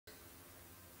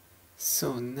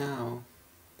So now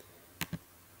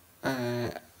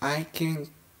I can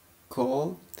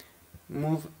call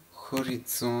move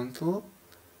horizontal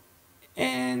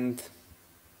and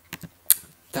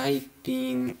type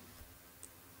in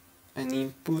an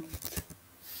input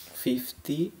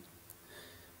 50.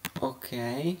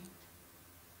 Okay,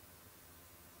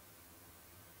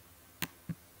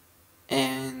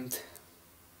 and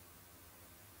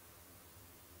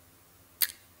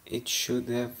it should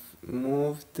have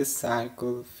moved the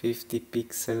circle 50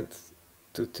 pixels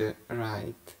to the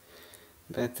right,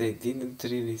 but I didn't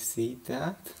really see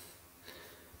that,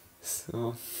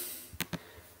 so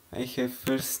I have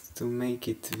first to make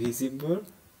it visible,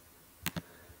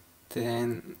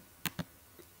 then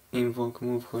invoke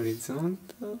move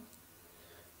horizontal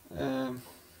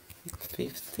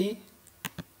 50.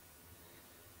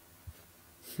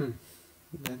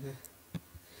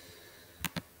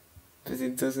 But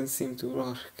it doesn't seem to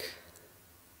work.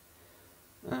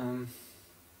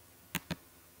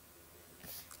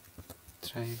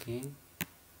 Try again.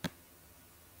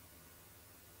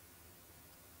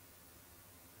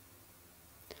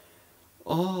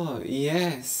 Oh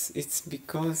yes, it's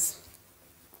because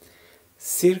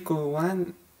circle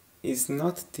 1 is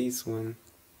not this one,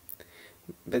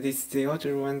 but it's the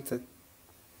other one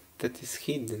that is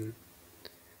hidden.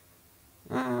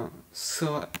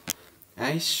 So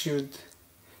I should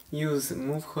use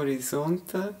move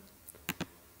horizontal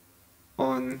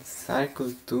on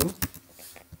circle 2,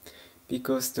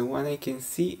 because the one I can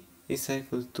see is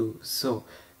circle 2. So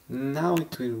now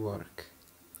it will work.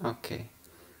 Okay.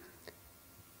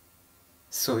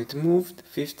 So it moved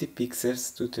 50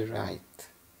 pixels to the right.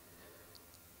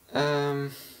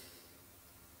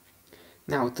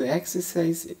 Now the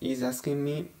exercise is asking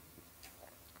me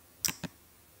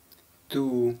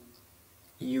to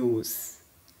use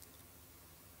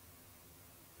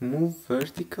move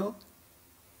vertical.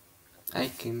 I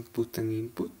can put an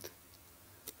input,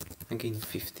 again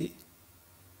 50,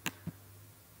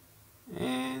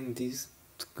 and this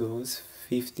goes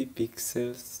 50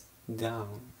 pixels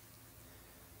down.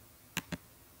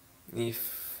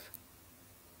 If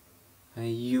I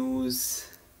use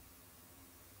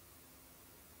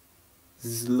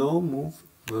slow move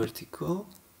vertical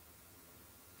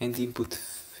and input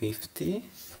 50,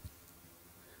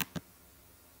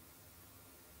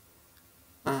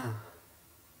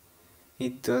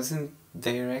 it doesn't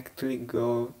directly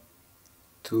go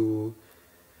to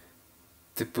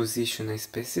the position I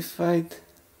specified,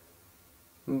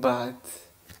 but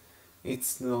it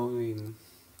slowly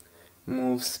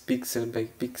moves pixel by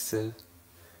pixel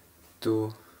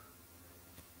to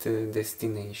the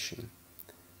destination.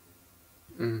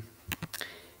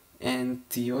 And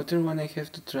the other one I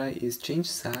have to try is change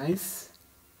size.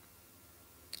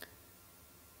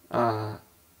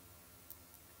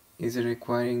 Is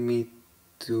requiring me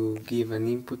to give an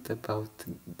input about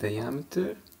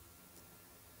diameter.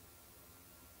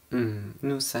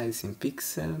 New size in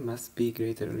pixel must be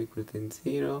greater or equal than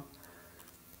 0.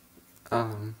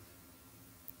 I'll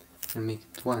make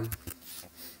it 1.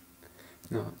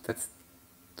 No, that's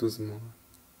too small.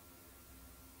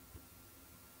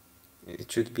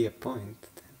 It should be a point.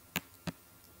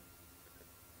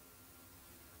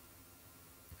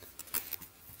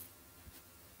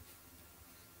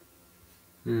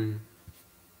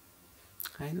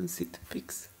 I don't see the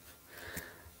pixel.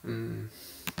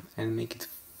 I'll make it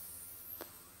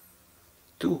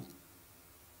 2.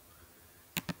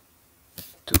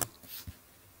 2.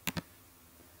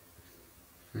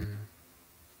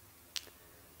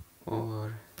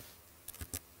 Or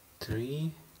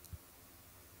 3.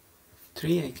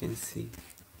 3 I can see.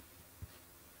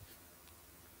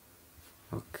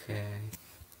 Okay.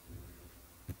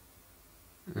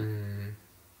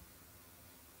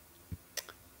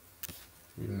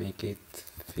 We'll make it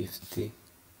 50.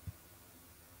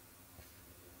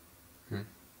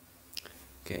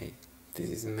 Okay, this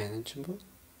is manageable.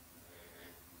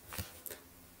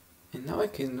 And now I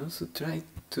can also try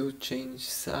to change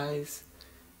size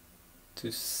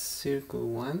to circle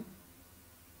 1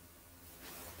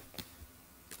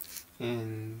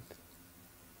 and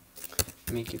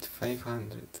make it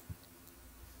 500.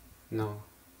 No,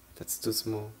 that's too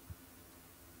small.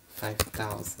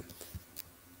 5000.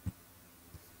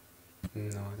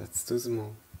 No, that's too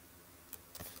small.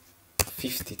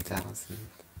 50,000.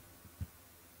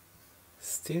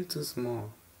 Still too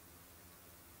small.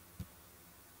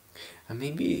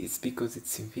 Maybe it's because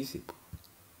it's invisible.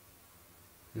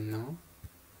 No?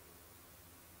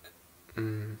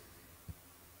 Can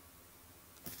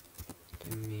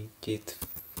make it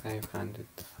 500,000.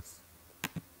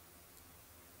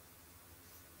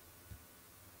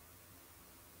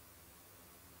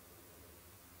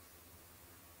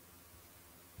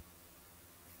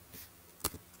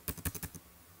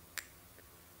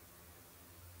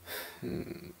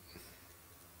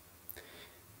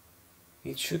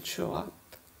 it should show up.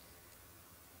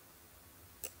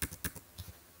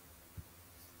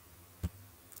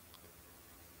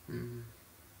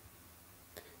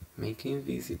 Make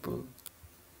invisible.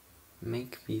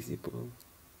 Make visible.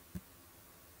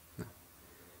 No.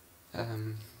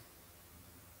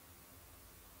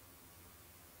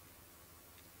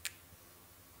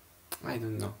 I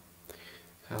don't know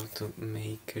how to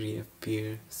make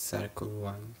reappear circle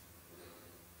 1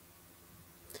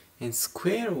 and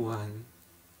square 1.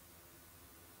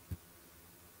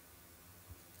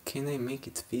 Can I make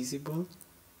it visible?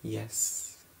 Yes.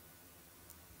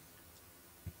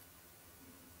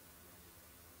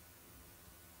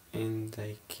 And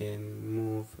I can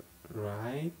move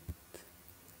right.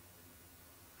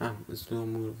 Slow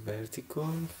move vertical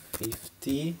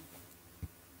 50.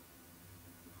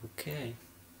 Okay.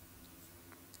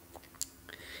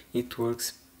 It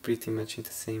works pretty much in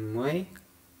the same way.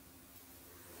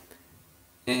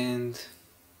 And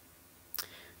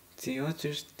the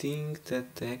other thing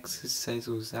that the exercise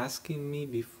was asking me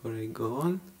before I go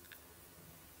on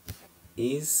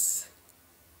is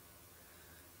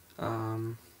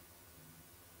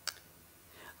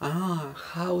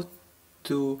how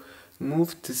to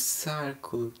move the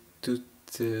circle to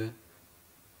the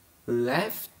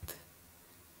left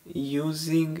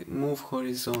using move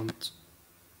horizontal.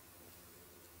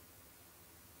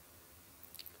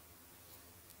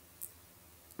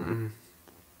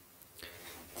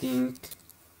 Think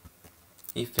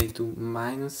if I do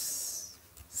minus,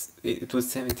 it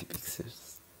was 70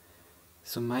 pixels,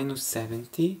 so minus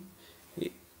 70,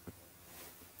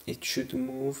 it should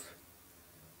move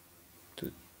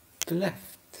to the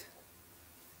left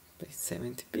by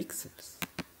 70 pixels.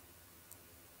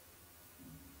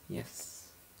 Yes,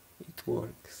 it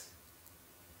works.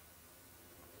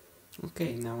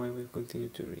 Okay, now I will continue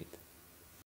to read.